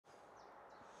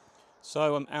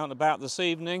So I'm out and about this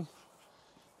evening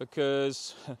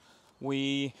because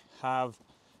we have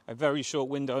a very short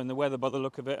window in the weather by the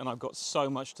look of it, and I've got so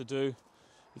much to do.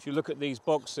 If you look at these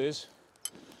boxes,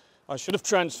 I should have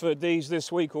transferred these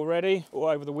this week already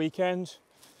or over the weekend,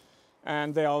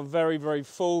 and they are very, very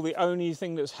full. The only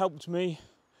thing that's helped me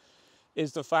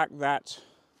is the fact that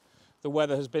the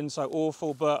weather has been so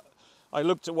awful, but I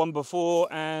looked at one before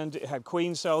and it had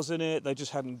queen cells in it. They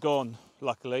just hadn't gone,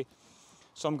 luckily.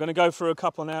 So I'm going to go through a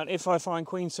couple now, and if I find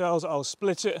queen cells, I'll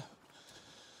split it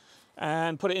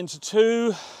and put it into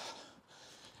two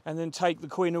and then take the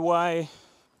queen away,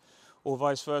 or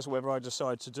vice versa, whatever I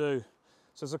decide to do.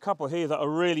 So there's a couple here that are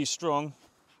really strong.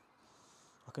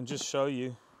 I can just show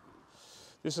you.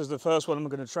 This is the first one I'm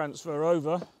going to transfer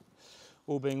over,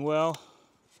 all being well.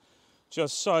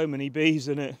 Just so many bees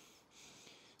in it.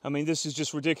 I mean, this is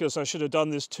just ridiculous. I should have done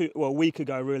this a week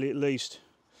ago, really, at least.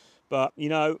 But, you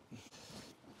know,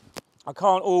 I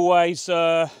can't always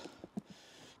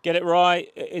get it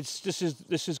right. This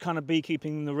is kind of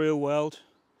beekeeping in the real world.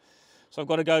 So I've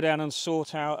got to go down and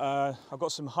sort out. I've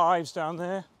got some hives down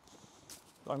there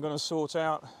that I'm going to sort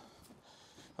out.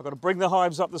 I've got to bring the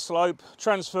hives up the slope,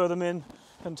 transfer them in,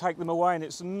 and take them away. And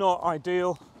it's not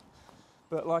ideal,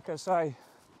 but like I say,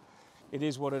 it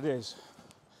is what it is.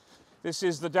 This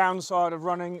is the downside of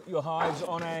running your hives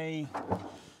on a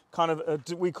kind of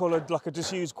we call it like a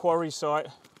disused quarry site.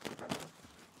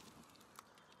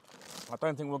 I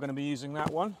don't think we're going to be using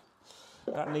that one.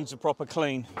 That needs a proper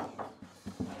clean.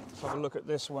 Let's have a look at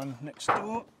this one next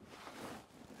door.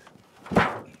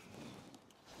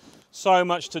 So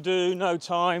much to do, no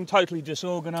time, totally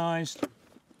disorganised.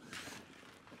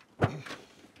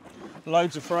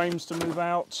 Loads of frames to move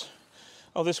out.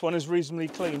 Oh, this one is reasonably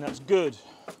clean, that's good.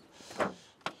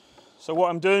 So what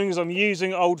I'm doing is I'm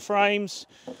using old frames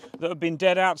that have been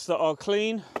dead outs that are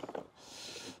clean.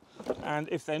 And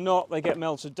if they're not, they get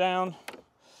melted down.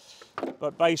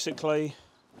 But basically,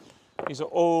 these are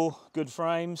all good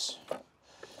frames.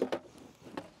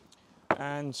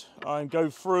 And I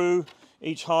go through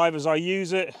each hive as I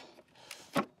use it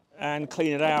and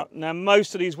clean it out. Now,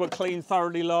 most of these were cleaned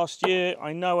thoroughly last year.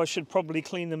 I know I should probably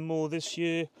clean them more this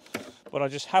year, but I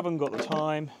just haven't got the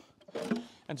time.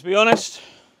 And to be honest,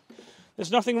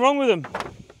 there's nothing wrong with them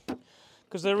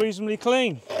because they're reasonably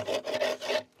clean.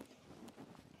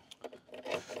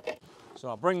 So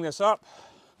I'll bring this up,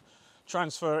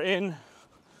 transfer it in,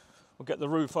 we'll get the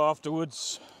roof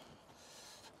afterwards.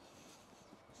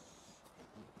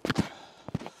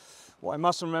 What I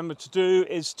must remember to do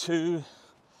is to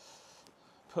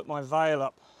put my veil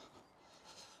up.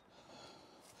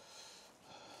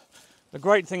 The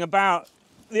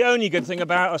only good thing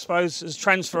about, I suppose, is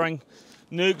transferring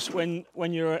nukes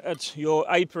when you're at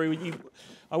your apiary.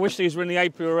 I wish these were in the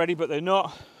apiary already, but they're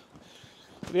not.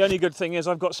 The only good thing is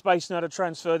I've got space now to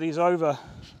transfer these over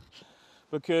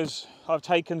because I've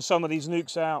taken some of these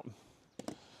nukes out.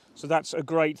 So that's a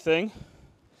great thing.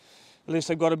 At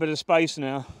least I've got a bit of space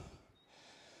now.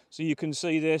 So you can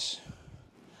see this.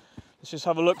 Let's just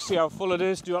have a look, see how full it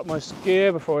is. Do up my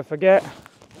gear before I forget.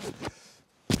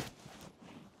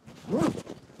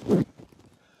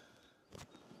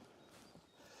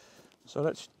 So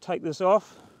let's take this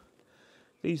off.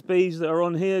 These bees that are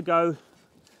on here go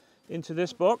into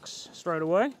this box straight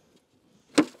away.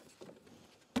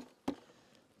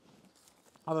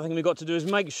 Other thing we've got to do is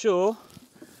make sure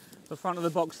the front of the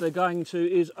box they're going to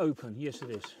is open. Yes, it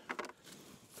is.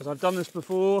 Because I've done this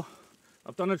before.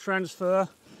 I've done a transfer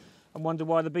and wondered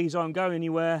why the bees aren't going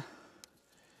anywhere.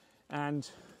 And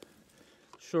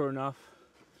sure enough,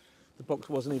 the box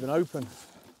wasn't even open.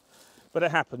 But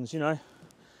it happens, you know.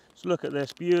 So look at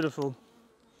this, beautiful.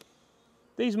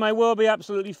 These may well be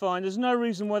absolutely fine. There's no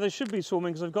reason why they should be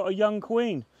swarming because I've got a young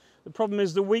queen. The problem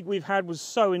is the week we've had was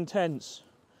so intense.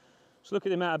 So look at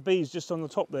the amount of bees just on the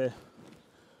top there.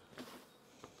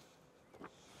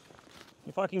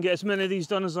 If I can get as many of these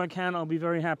done as I can, I'll be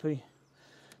very happy.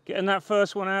 Getting that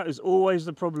first one out is always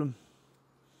the problem.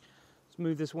 Let's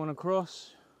move this one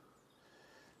across.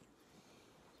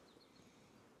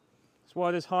 That's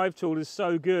why this hive tool is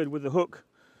so good with the hook.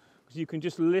 You can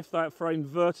just lift that frame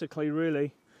vertically,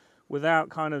 really, without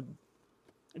kind of,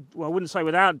 well, I wouldn't say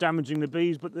without damaging the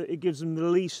bees, but it gives them the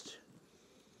least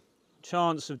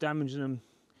chance of damaging them.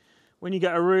 When you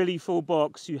get a really full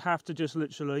box, you have to just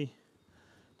literally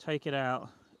take it out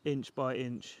inch by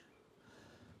inch.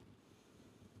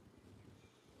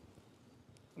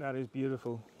 That is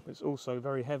beautiful. It's also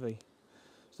very heavy.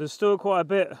 So there's still quite a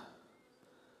bit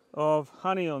of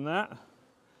honey on that.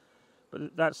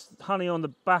 But that's honey on the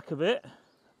back of it,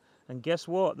 and guess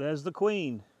what? There's the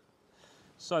queen.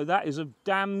 So that is a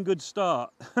damn good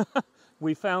start.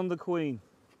 we found the queen.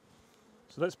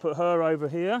 So let's put her over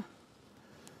here.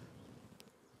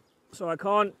 So I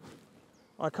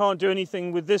can't do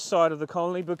anything with this side of the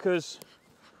colony because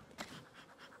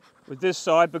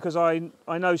I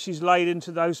know she's laid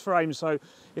into those frames. So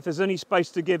if there's any space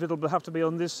to give, it'll have to be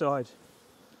on this side.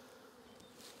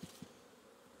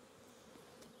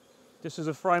 This is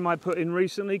a frame I put in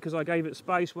recently because I gave it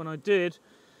space when I did,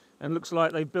 and looks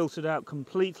like they've built it out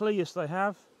completely. Yes, they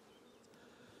have.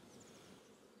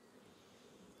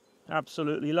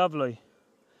 Absolutely lovely.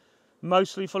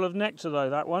 Mostly full of nectar though,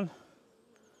 that one.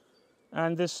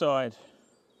 And this side.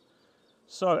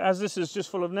 So as this is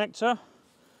just full of nectar,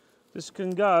 this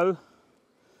can go,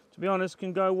 to be honest,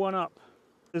 can go one up.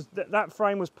 That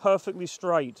frame was perfectly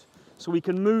straight, so we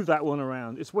can move that one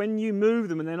around. It's when you move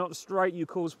them and they're not straight you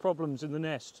cause problems in the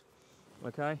nest.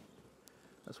 Okay?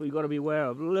 That's what you've got to be aware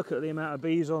of. Look at the amount of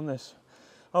bees on this.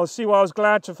 I'll see why I was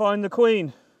glad to find the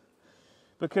queen,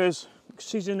 because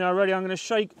she's in there already. I'm going to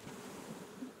shake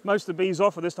most of the bees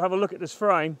off of this to have a look at this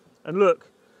frame, and look,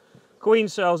 queen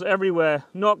cells everywhere,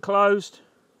 not closed.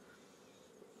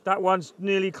 That one's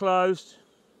nearly closed.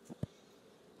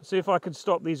 See if I can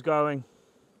stop these going.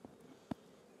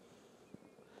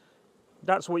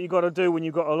 That's what you've got to do when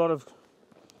you've got a lot of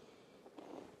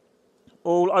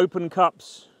all open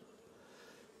cups.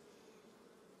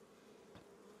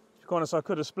 To be honest, I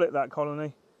could have split that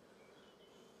colony.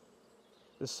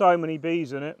 There's so many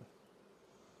bees in it.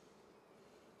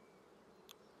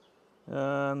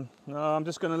 No, I'm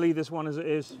just going to leave this one as it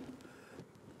is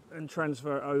and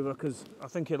transfer it over because I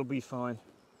think it'll be fine.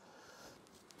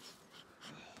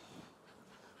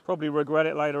 Probably regret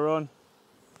it later on.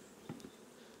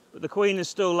 But the queen is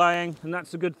still laying, and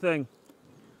that's a good thing.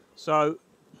 So,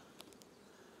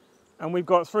 and we've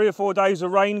got 3 or 4 days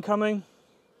of rain coming.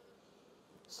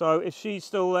 So if she's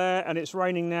still there and it's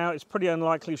raining now, it's pretty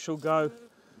unlikely she'll go.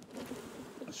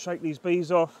 Let's shake these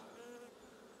bees off.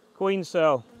 Queen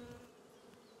cell.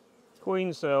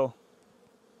 Queen cell.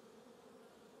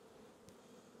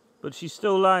 But she's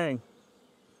still laying.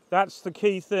 That's the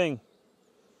key thing.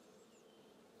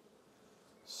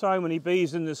 So many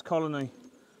bees in this colony.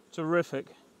 Terrific.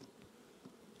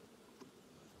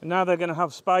 And now they're going to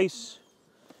have space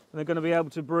and they're going to be able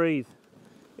to breathe.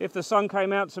 If the sun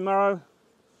came out tomorrow,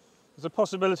 there's a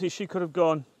possibility she could have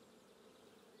gone.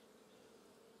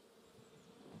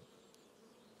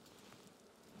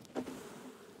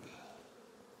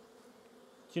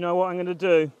 Do you know what I'm going to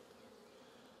do?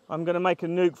 I'm going to make a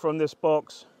nuke from this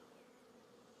box.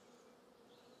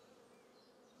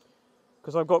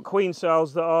 Because I've got queen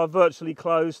cells that are virtually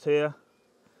closed here.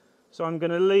 So I'm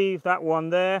going to leave that one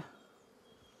there.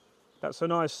 That's a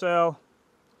nice cell.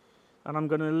 And I'm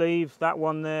going to leave that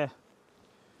one there.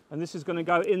 And this is going to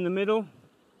go in the middle.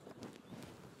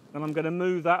 And I'm going to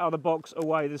move that other box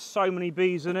away. There's so many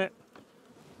bees in it.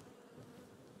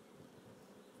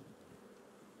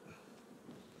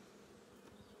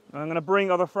 I'm going to bring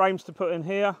other frames to put in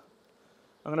here.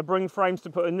 I'm going to bring frames to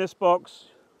put in this box.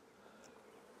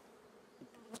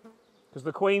 Because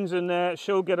the queen's in there,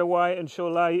 she'll get away and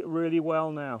she'll lay really well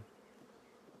now.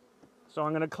 So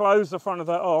I'm going to close the front of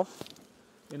that off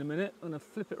in a minute. I'm going to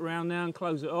flip it around now and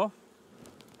close it off.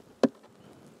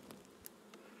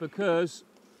 Because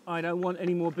I don't want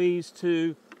any more bees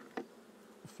to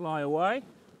fly away.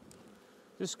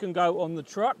 This can go on the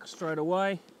truck straight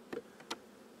away.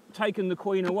 Taken the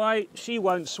queen away, she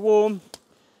won't swarm.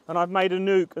 And I've made a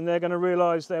nuke and they're going to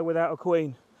realise they're without a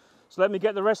queen. So let me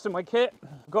get the rest of my kit.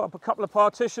 I've got up a couple of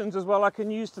partitions as well I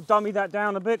can use to dummy that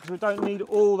down a bit because we don't need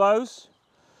all those.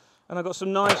 And I've got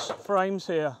some nice frames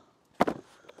here that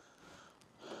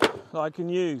I can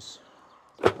use.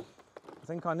 I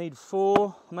think I need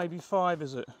 4, maybe 5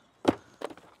 is it?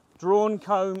 Drawn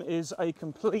comb is a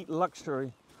complete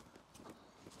luxury.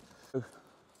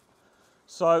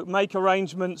 So make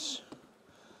arrangements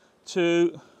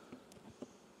to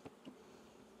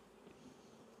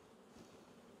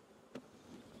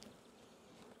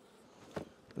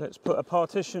let's put a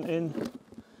partition in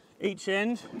each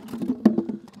end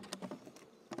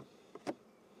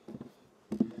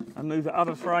and move the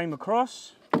other frame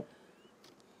across.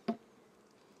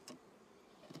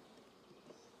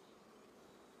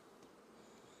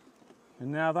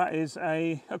 And now that is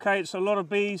okay, it's a lot of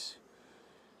bees,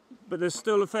 but there's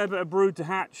still a fair bit of brood to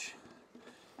hatch.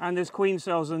 And there's queen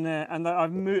cells in there, and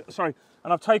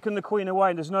I've taken the queen away,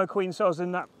 and there's no queen cells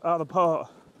in that other part.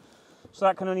 So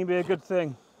that can only be a good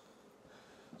thing.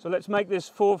 So let's make this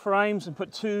 4 frames and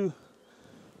put two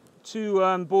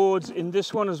boards in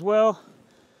this one as well.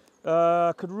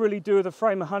 Could really do with a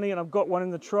frame of honey, and I've got one in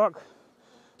the truck.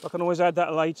 I can always add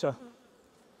that later.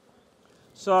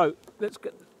 So let's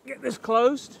get this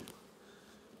closed,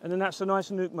 and then that's a nice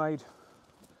nuke made,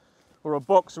 or a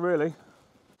box really.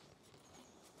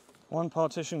 One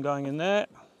partition going in there.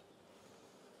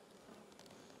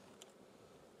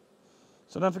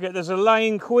 So don't forget there's a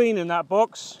laying queen in that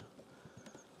box,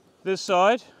 this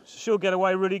side. She'll get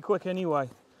away really quick anyway,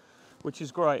 which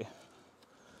is great.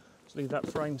 Let's leave that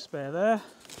frame spare there.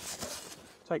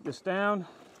 Take this down.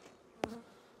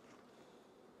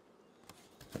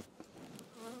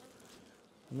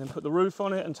 And then put the roof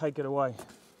on it and take it away.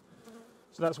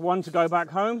 So that's one to go back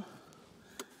home.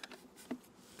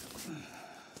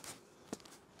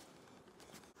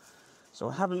 So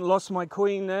I haven't lost my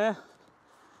queen there.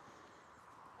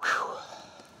 Whew.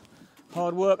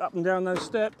 Hard work up and down those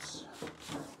steps.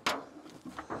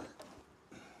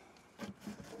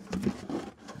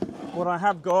 What I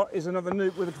have got is another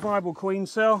nuke with a viable queen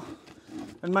cell,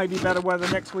 and maybe better weather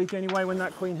next week anyway when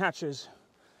that queen hatches.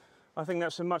 I think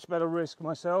that's a much better risk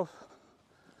myself.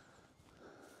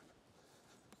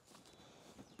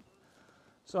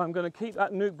 So I'm going to keep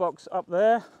that nuke box up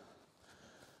there,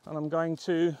 and I'm going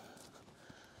to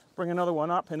bring another one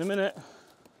up in a minute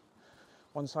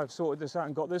once I've sorted this out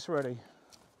and got this ready.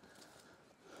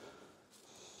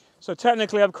 So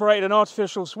technically I've created an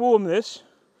artificial swarm this,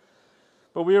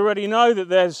 but we already know that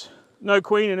there's no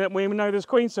queen in it, and we know there's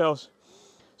queen cells.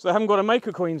 So they haven't got to make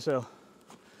a queen cell.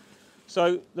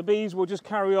 So the bees will just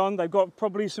carry on. They've got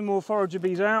probably some more forager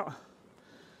bees out.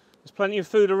 There's plenty of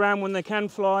food around when they can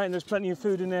fly, and there's plenty of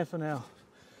food in there for now.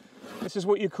 This is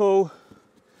what you call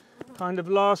kind of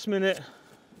last minute,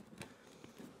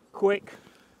 quick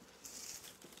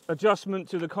adjustment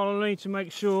to the colony to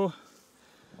make sure.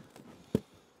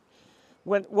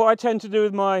 What I tend to do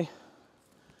with my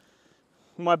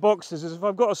boxes is if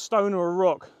I've got a stone or a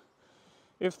rock,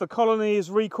 if the colony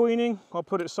is requeening, I'll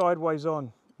put it sideways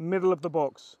on, middle of the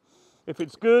box. If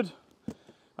it's good,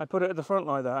 I put it at the front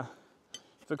like that.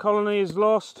 If the colony is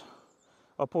lost,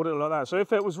 I'll put it like that. So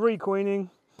if it was requeening,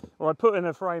 or I put in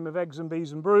a frame of eggs and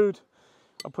bees and brood,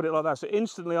 I'll put it like that. So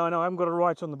instantly I know I haven't got to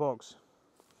write on the box.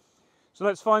 So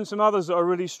let's find some others that are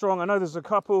really strong. I know there's a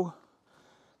couple,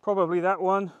 probably that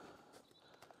one.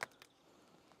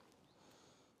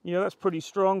 Yeah, that's pretty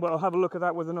strong, but I'll have a look at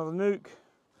that with another nuke.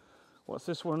 What's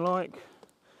this one like?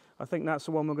 I think that's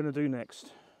the one we're going to do next.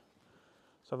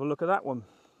 Let's have a look at that one.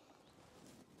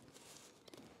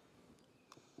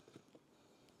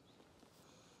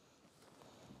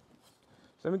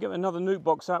 So let me get another nuke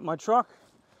box out of my truck,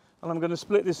 and I'm going to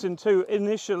split this in two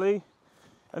initially,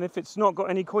 and if it's not got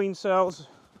any queen cells,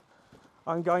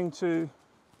 I'm going to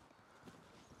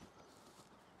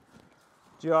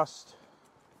just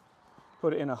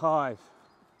put it in a hive.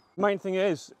 The main thing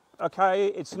is, okay,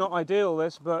 it's not ideal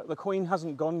this, but the queen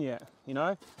hasn't gone yet, you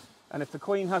know? And if the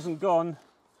queen hasn't gone,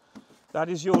 that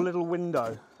is your little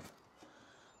window.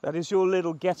 That is your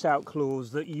little get out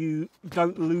clause that you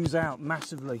don't lose out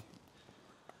massively.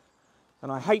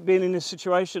 And I hate being in this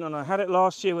situation, and I had it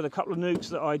last year with a couple of nukes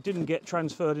that I didn't get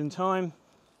transferred in time.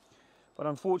 But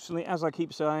unfortunately, as I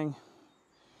keep saying,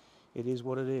 it is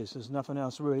what it is. There's nothing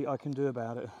else really I can do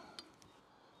about it.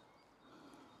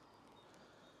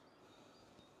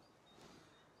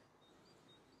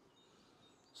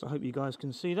 So I hope you guys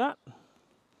can see that.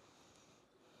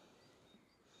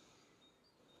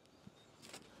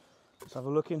 Let's have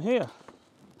a look in here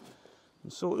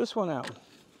and sort this one out.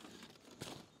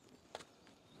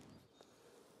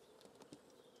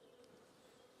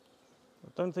 I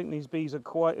don't think these bees are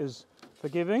quite as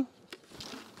forgiving.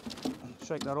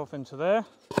 Shake that off into there.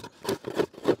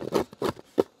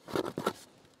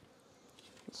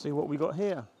 Let's see what we got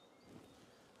here.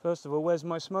 First of all, where's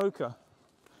my smoker?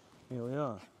 Here we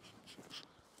are.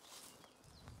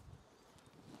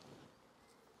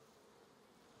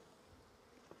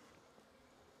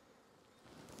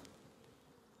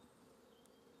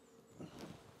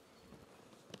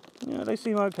 Yeah, they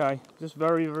seem okay, just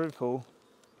very, very full.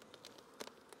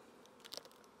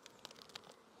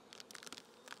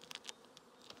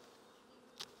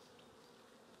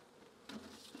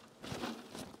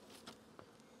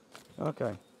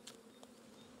 Okay,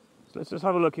 so let's just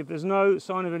have a look. If there's no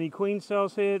sign of any queen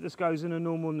cells here, this goes in a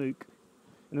normal nuke,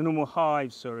 in a normal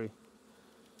hive, sorry,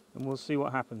 and we'll see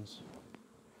what happens.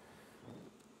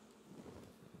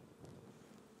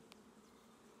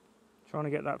 Trying to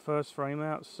get that first frame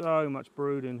out. So much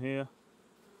brood in here.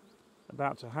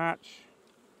 About to hatch.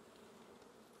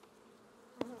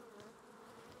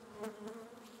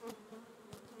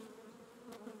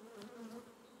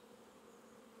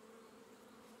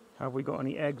 Have we got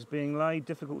any eggs being laid?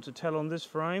 Difficult to tell on this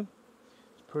frame.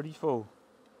 It's pretty full.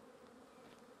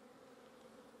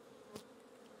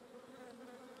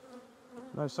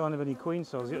 No sign of any queen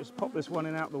cells. Let's pop this one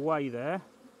in out the way there,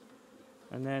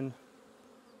 and then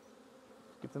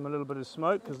give them a little bit of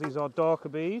smoke, because these are darker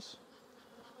bees.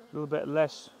 A little bit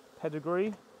less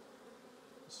pedigree.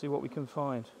 Let's see what we can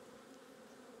find.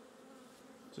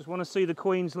 Just want to see the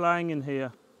queens laying in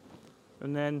here,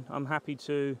 and then I'm happy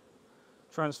to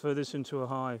transfer this into a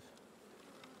hive.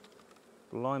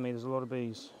 Blimey, there's a lot of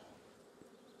bees.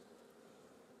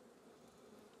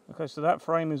 Okay, so that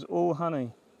frame is all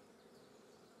honey,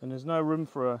 and there's no room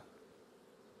for her.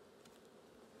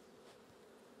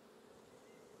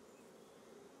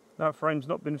 That frame's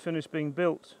not been finished being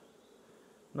built.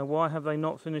 Now, why have they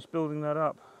not finished building that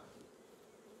up?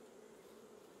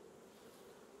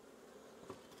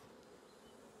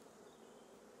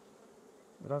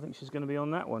 But I think she's going to be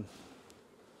on that one.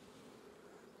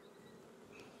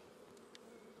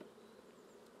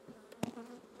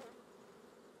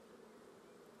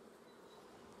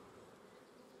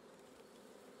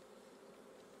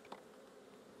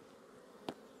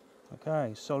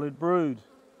 Okay, solid brood.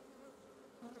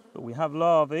 But we have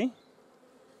larvae,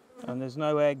 and there's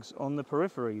no eggs on the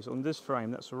peripheries on this frame.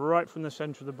 That's right from the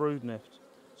centre of the brood nest.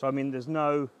 So I mean, there's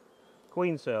no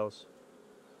queen cells.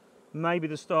 Maybe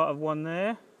the start of one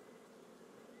there.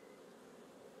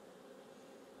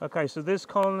 Okay, so this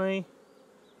colony,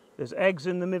 there's eggs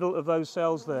in the middle of those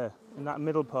cells there, in that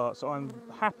middle part. So I'm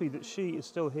happy that she is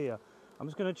still here. I'm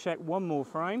just going to check one more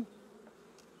frame.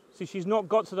 See, she's not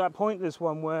got to that point, this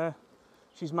one, where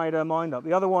she's made her mind up.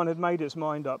 The other one had made its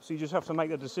mind up, so you just have to make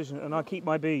the decision. And I keep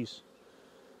my bees.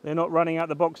 They're not running out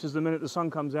the boxes the minute the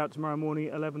sun comes out tomorrow morning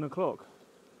at 11 o'clock.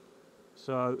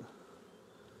 So,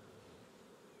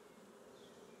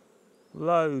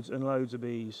 loads and loads of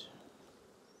bees.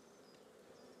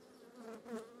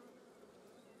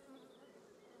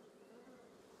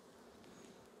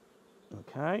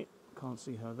 Okay, can't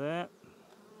see her there.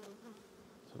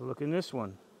 Let's have a look in this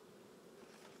one.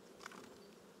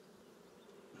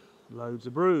 Loads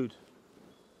of brood.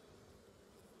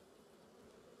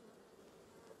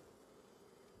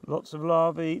 Lots of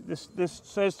larvae. This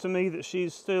says to me that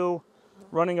she's still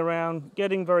running around,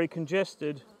 getting very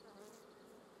congested,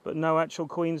 but no actual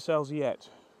queen cells yet.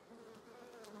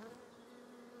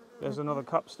 There's another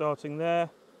cup starting there,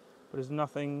 but there's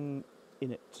nothing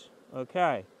in it.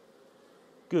 Okay,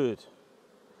 good.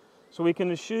 So we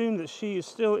can assume that she is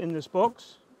still in this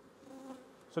box.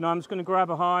 So now I'm just going to grab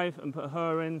a hive and put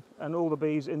her in and all the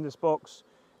bees in this box,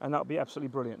 and that'll be absolutely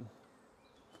brilliant.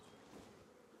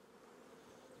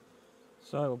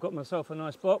 So I've got myself a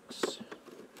nice box.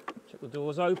 Check the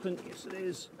door's open. Yes, it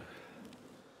is.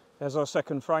 There's our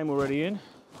second frame already in.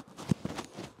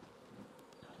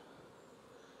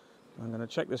 I'm going to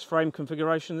check this frame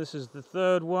configuration. This is the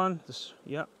third one.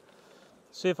 Yep.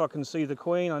 See if I can see the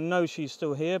queen. I know she's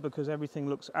still here because everything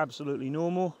looks absolutely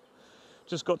normal.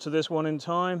 Just got to this one in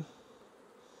time.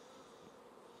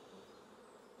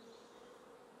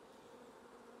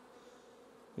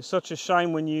 It's such a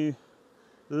shame when you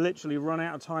literally run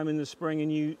out of time in the spring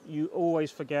and you always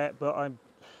forget, but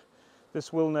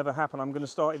this will never happen. I'm going to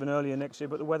start even earlier next year,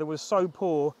 but the weather was so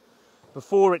poor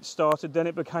before it started, then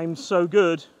it became so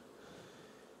good.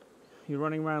 You're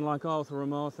running around like Arthur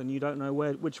and Martha and you don't know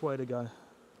which way to go.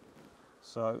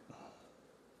 So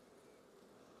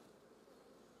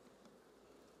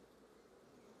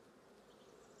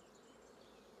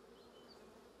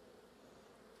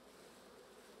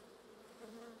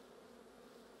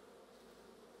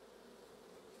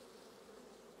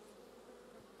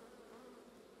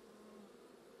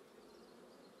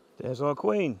there's our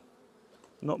queen,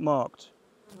 not marked.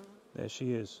 There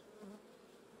she is.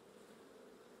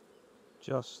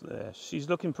 Just there. She's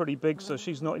looking pretty big, so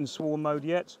she's not in swarm mode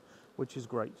yet, which is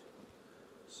great.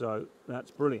 So that's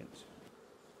brilliant.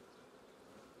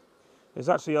 There's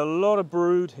actually a lot of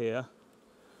brood here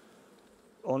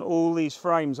on all these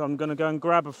frames. I'm going to go and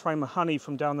grab a frame of honey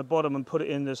from down the bottom and put it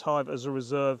in this hive as a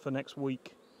reserve for next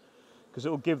week, because it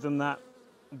will give them that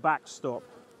backstop,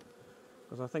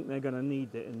 because I think they're going to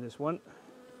need it in this one.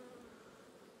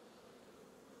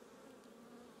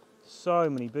 So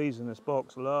many bees in this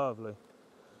box, lovely.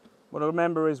 What I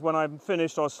remember is when I'm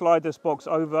finished, I'll slide this box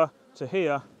over to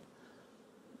here,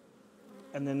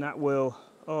 and then that will,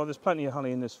 oh, there's plenty of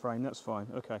honey in this frame, that's fine,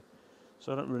 okay.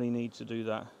 So I don't really need to do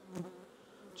that.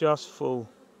 Just full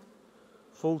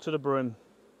to the brim.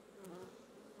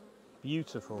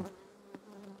 Beautiful.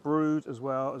 Brood as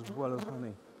well as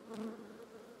honey.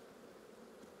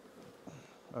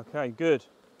 Okay, good.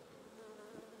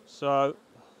 So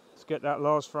let's get that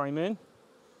last frame in.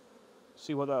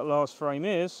 See what that last frame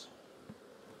is.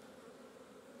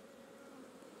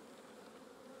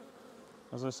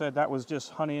 As I said, that was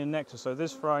just honey and nectar. So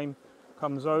this frame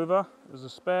comes over, there's a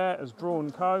spare, as drawn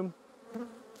comb.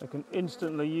 They can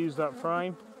instantly use that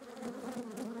frame,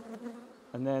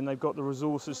 and then they've got the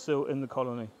resources still in the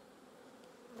colony.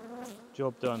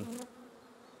 Job done.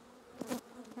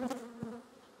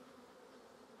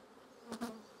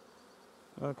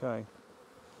 Okay.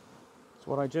 So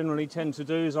what I generally tend to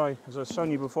do is as I've shown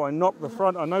you before, I knock the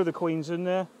front. I know the queen's in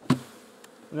there, and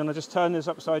then I just turn this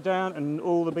upside down, and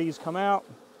all the bees come out,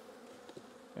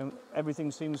 and everything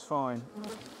seems fine.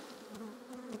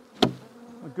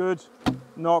 A good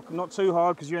knock, not too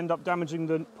hard because you end up damaging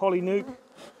the poly nuke,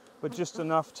 but just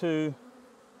enough to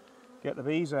get the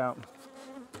bees out.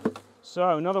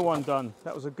 So another one done.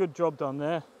 That was a good job done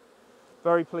there.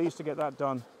 Very pleased to get that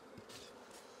done.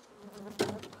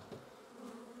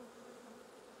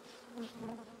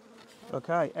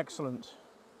 Okay, excellent.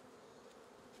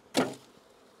 Just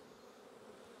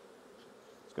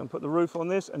going to put the roof on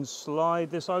this and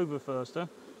slide this over first,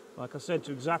 like I said,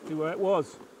 to exactly where it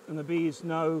was, and the bees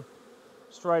know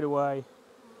straight away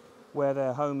where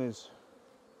their home is.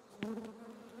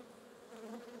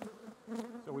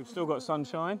 So we've still got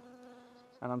sunshine,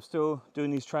 and I'm still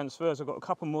doing these transfers. I've got a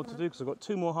couple more to do because I've got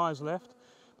 2 more hives left,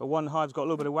 but one hive's got a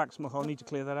little bit of wax moth. I'll need to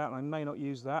clear that out, and I may not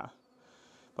use that.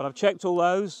 But I've checked all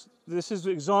those. This is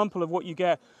an example of what you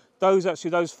get. Those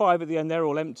 5 at the end, they're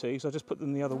all empty, so I just put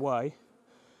them the other way.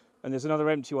 And there's another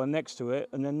empty one next to it,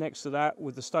 and then next to that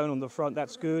with the stone on the front,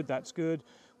 that's good, that's good.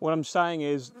 What I'm saying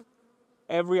is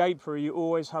every apiary you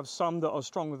always have some that are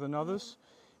stronger than others,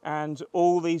 and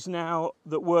all these now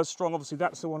that were strong, obviously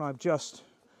that's the one I've just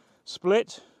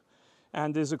split,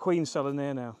 and there's a queen cell in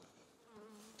there now.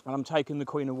 And I'm taking the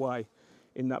queen away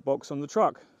in that box on the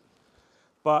truck.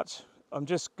 But I'm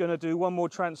just going to do one more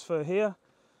transfer here.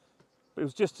 It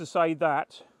was just to say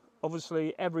that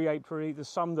obviously every apiary, there's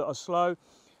some that are slow.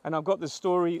 And I've got this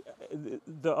story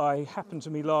that happened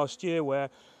to me last year where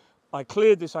I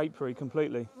cleared this apiary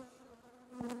completely,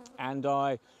 and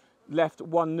I left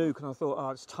one nuke, and I thought, oh,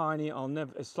 it's tiny,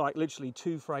 it's like literally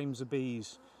 2 frames of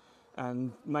bees,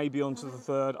 and maybe onto the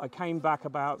 3rd. I came back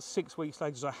about 6 weeks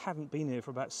later, because I hadn't been here for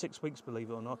about 6 weeks,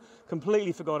 believe it or not.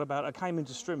 Completely forgot about it. I came in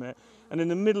to trim it, and in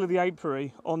the middle of the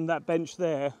apiary, on that bench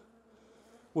there,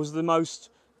 was the most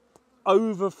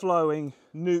overflowing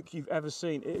nuke you've ever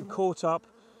seen. It had caught up.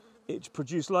 It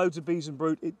produced loads of bees and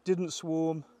brood. It didn't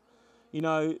swarm, you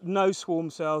know, no swarm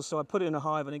cells. So I put it in a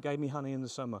hive and it gave me honey in the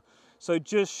summer. So it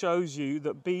just shows you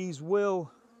that bees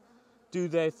will do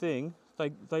their thing.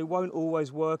 They won't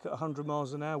always work at 100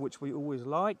 miles an hour, which we always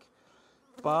like,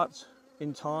 but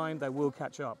in time they will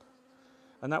catch up.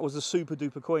 And that was the super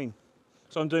duper queen.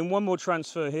 So I'm doing one more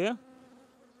transfer here.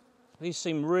 These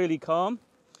seem really calm.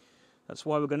 That's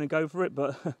why we're going to go for it,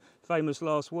 but famous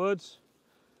last words.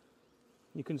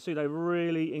 You can see they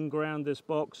really in-ground this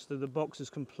box. The box is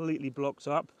completely blocked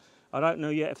up. I don't know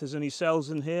yet if there's any cells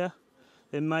in here.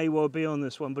 There may well be on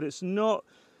this one, but it's not,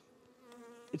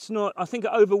 I think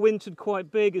it overwintered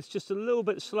quite big. It's just a little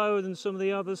bit slower than some of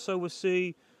the others, so we'll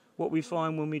see what we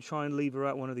find when we try and lever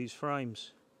out one of these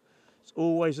frames. It's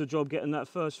always a job getting that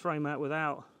first frame out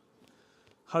without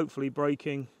hopefully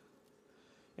breaking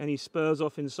any spurs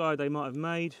off inside they might have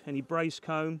made, any brace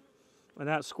comb,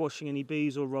 without squashing any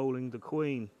bees or rolling the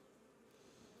queen.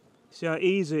 See how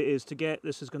easy it is to get,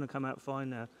 this is going to come out fine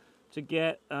now, to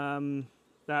get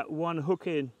that one hook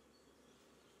in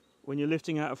when you're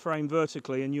lifting out a frame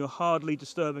vertically and you're hardly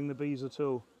disturbing the bees at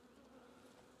all.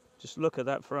 Just look at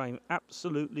that frame,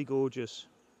 absolutely gorgeous.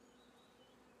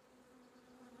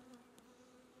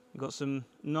 You've got some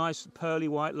nice pearly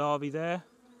white larvae there.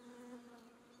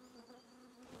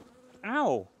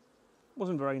 Ow!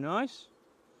 Wasn't very nice.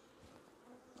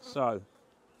 So,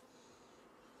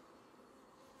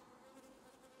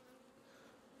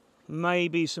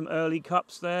 maybe some early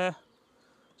cups there,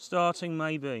 starting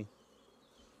maybe,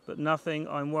 but nothing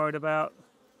I'm worried about.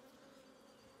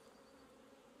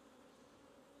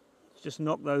 Just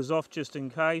knock those off just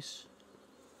in case.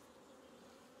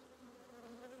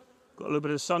 Got a little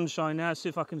bit of sunshine now, see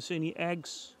if I can see any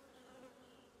eggs.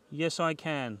 Yes, I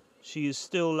can. She is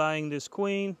still laying this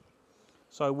queen,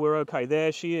 so we're okay.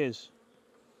 There she is.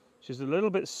 She's a little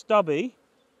bit stubby,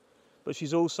 but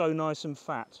she's also nice and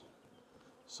fat.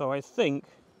 So I think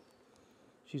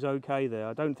she's okay there.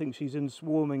 I don't think she's in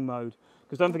swarming mode.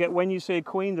 Because don't forget, when you see a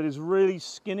queen that is really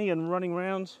skinny and running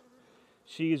around,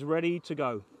 she is ready to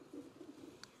go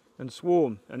and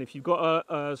swarm. And if you've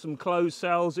got some closed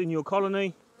cells in your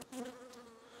colony,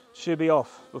 she'll be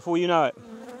off before you know it.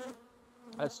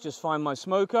 Let's just find my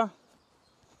smoker.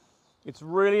 It's a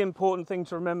really important thing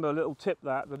to remember, a little tip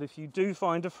that if you do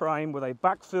find a frame where they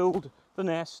backfilled the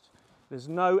nest There's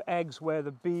no eggs where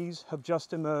the bees have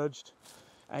just emerged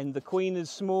and the queen is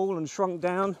small and shrunk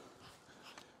down.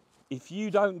 If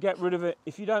you don't get rid of it,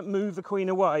 if you don't move the queen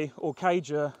away or cage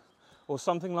her or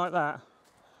something like that,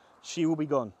 she will be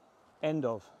gone. End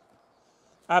of.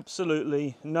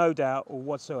 Absolutely no doubt or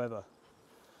whatsoever.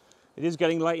 It is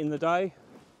getting late in the day,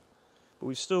 but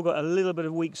we've still got a little bit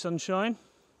of weak sunshine.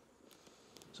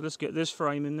 So let's get this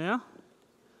frame in now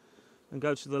and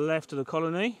go to the left of the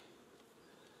colony.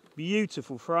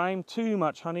 Beautiful frame, too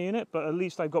much honey in it, but at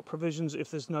least they've got provisions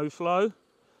if there's no flow.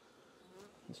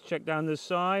 Let's check down this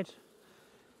side.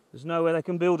 There's nowhere they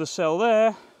can build a cell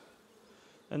there,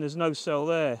 and there's no cell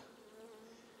there.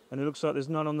 And it looks like there's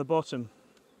none on the bottom.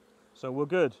 So we're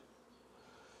good.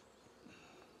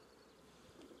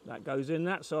 That goes in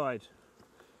that side.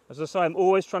 As I say, I'm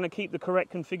always trying to keep the correct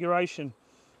configuration.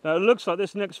 Now it looks like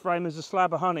this next frame is a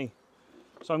slab of honey.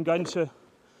 So I'm going to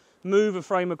move a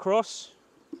frame across,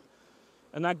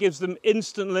 and that gives them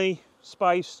instantly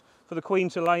space for the queen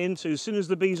to lay into. As soon as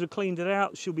the bees have cleaned it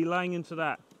out, she'll be laying into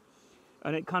that.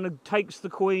 And it kind of takes the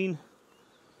queen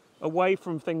away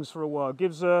from things for a while,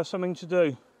 gives her something to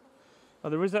do. Now,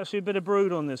 there is actually a bit of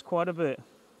brood on this, quite a bit.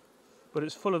 But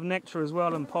it's full of nectar as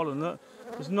well and pollen. Look,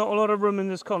 there's not a lot of room in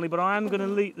this colony, but I am going to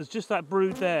leave, there's just that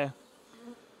brood there.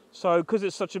 So, because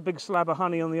it's such a big slab of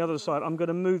honey on the other side, I'm going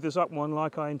to move this up one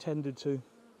like I intended to.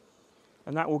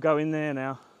 And that will go in there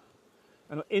now.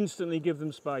 And it'll instantly give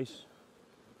them space.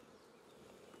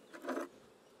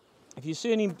 If you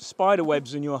see any spider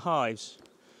webs in your hives,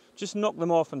 just knock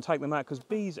them off and take them out, because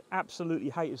bees absolutely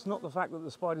hate. It's not the fact that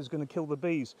the spider's going to kill the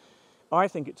bees. I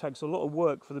think it takes a lot of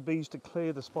work for the bees to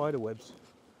clear the spider webs.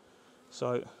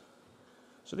 So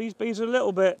these bees are a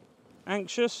little bit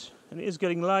anxious, and it is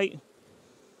getting late.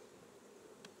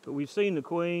 But we've seen the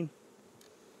queen.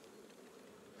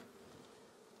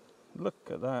 Look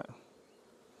at that.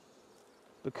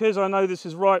 Because I know this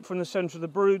is right from the centre of the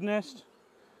brood nest,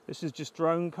 this is just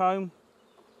drone comb,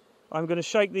 I'm going to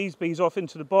shake these bees off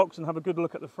into the box and have a good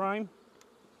look at the frame.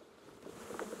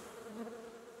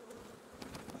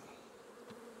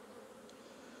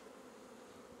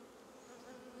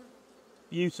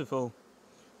 Beautiful.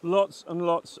 Lots and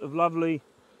lots of lovely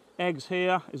eggs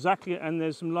here, exactly, and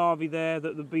there's some larvae there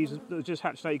that the bees that just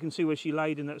hatched out. You can see where she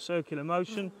laid in that circular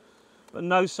motion, but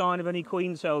no sign of any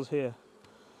queen cells here.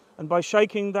 And by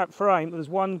shaking that frame, there's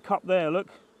one cup there, look,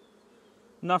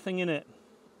 nothing in it.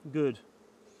 Good.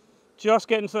 Just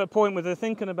getting to that point where they're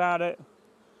thinking about it,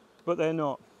 but they're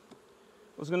not.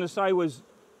 What I was going to say was,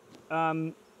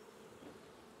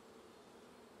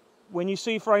 when you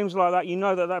see frames like that, you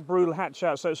know that that brood will hatch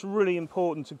out, so it's really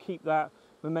important to keep that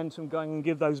momentum going and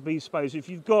give those bees space. If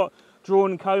you've got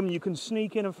drawn comb, you can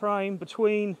sneak in a frame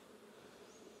between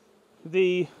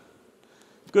the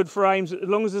good frames, as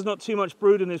long as there's not too much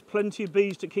brood and there's plenty of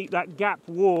bees to keep that gap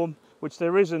warm, which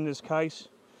there is in this case.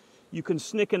 You can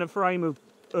sneak in a frame of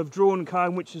drawn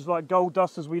comb, which is like gold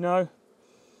dust, as we know.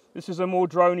 This is a more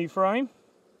droney frame,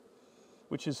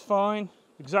 which is fine,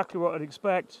 exactly what I'd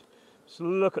expect. So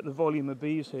look at the volume of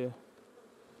bees here.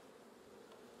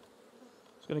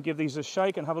 Just going to give these a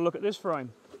shake and have a look at this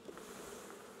frame.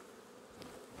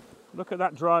 Look at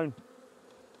that drone.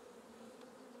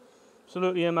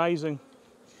 Absolutely amazing.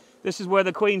 This is where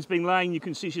the queen's been laying. You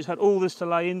can see she's had all this to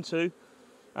lay into,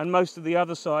 and most of the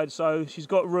other side, so she's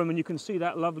got room, and you can see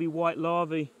that lovely white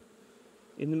larvae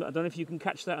in the, I don't know if you can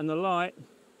catch that in the light.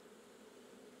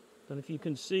 Don't know if you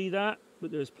can see that,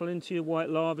 but there's plenty of white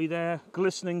larvae there,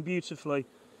 glistening beautifully.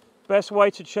 Best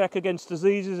way to check against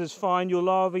diseases is find your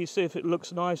larvae, see if it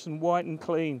looks nice and white and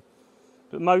clean.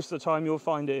 But most of the time you'll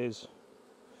find it is.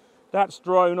 That's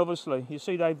drone, obviously. You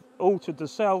see they've altered the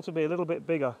cell to be a little bit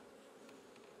bigger.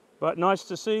 But nice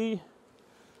to see,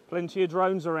 plenty of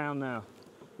drones around now.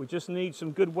 We just need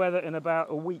some good weather in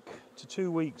about a week to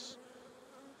 2 weeks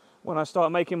when I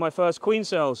start making my first queen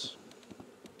cells.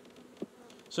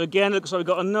 So again, looks like we've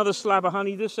got another slab of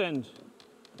honey this end.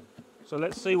 So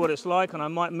let's see what it's like, and I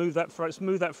might move that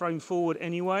frame forward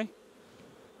anyway.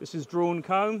 This is drawn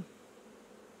comb.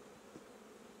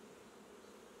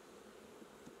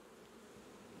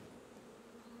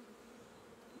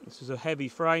 This is a heavy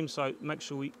frame, so make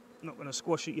sure we're not going to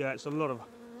squash it yet. It's a lot of...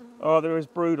 Oh, there is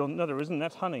brood on... No, there isn't.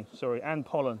 That's honey, sorry, and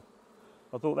pollen.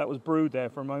 I thought that was brood there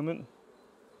for a moment.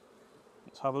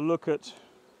 Let's have a look at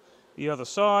the other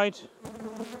side.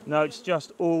 No, it's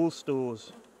just all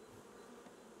stores.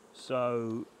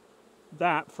 So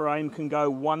that frame can go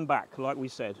one back, like we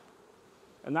said.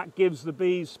 And that gives the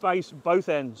bees space at both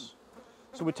ends.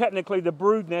 So we're technically, the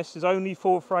brood nest is only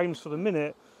 4 frames for the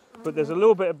minute, but there's a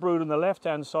little bit of brood on the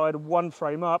left-hand side, 1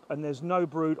 frame up, and there's no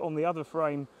brood on the other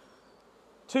frame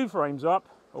 2 frames up,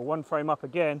 or 1 frame up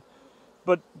again,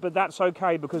 but that's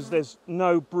okay because there's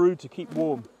no brood to keep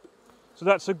warm. So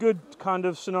that's a good kind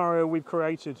of scenario we've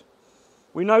created.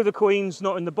 We know the queen's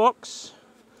not in the box,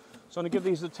 so I'm going to give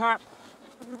these a tap,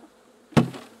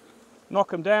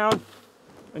 knock them down,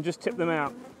 and just tip them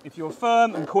out. If you're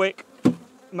firm and quick,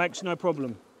 makes no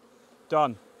problem.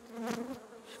 Done.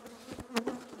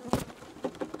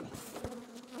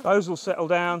 Those will settle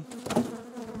down.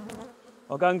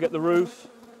 I'll go and get the roof.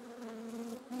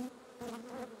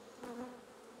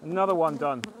 Another one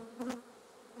done.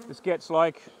 This gets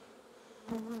like,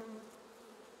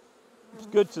 it's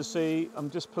good to see. I'm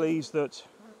just pleased that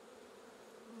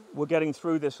we're getting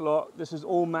through this lot. This is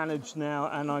all managed now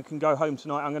and I can go home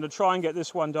tonight. I'm going to try and get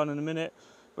this one done in a minute,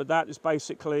 but that is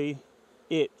basically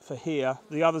it for here.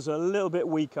 The others are a little bit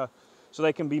weaker, so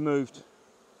they can be moved.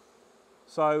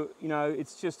 So, you know,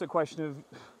 it's just a question of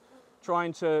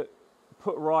trying to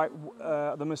put right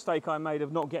the mistake I made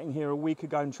of not getting here a week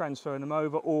ago and transferring them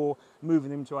over, or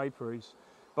moving them to apiaries.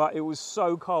 But it was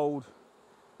so cold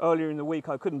earlier in the week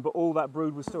I couldn't, but all that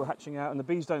brood was still hatching out, and the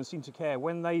bees don't seem to care.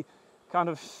 When they kind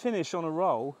of finish on a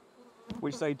roll,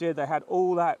 which they did, they had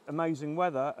all that amazing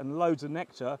weather and loads of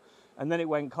nectar, and then it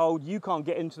went cold. You can't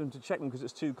get into them to check them because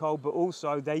it's too cold, but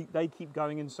also they keep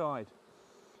going inside,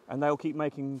 and they'll keep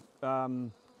making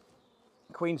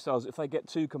queen cells if they get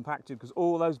too compacted, because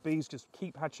all those bees just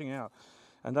keep hatching out,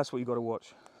 and that's what you've got to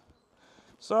watch.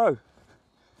 So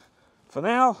for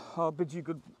now, I'll bid you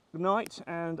good night,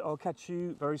 and I'll catch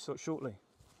you very shortly.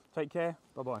 Take care.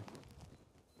 Bye bye.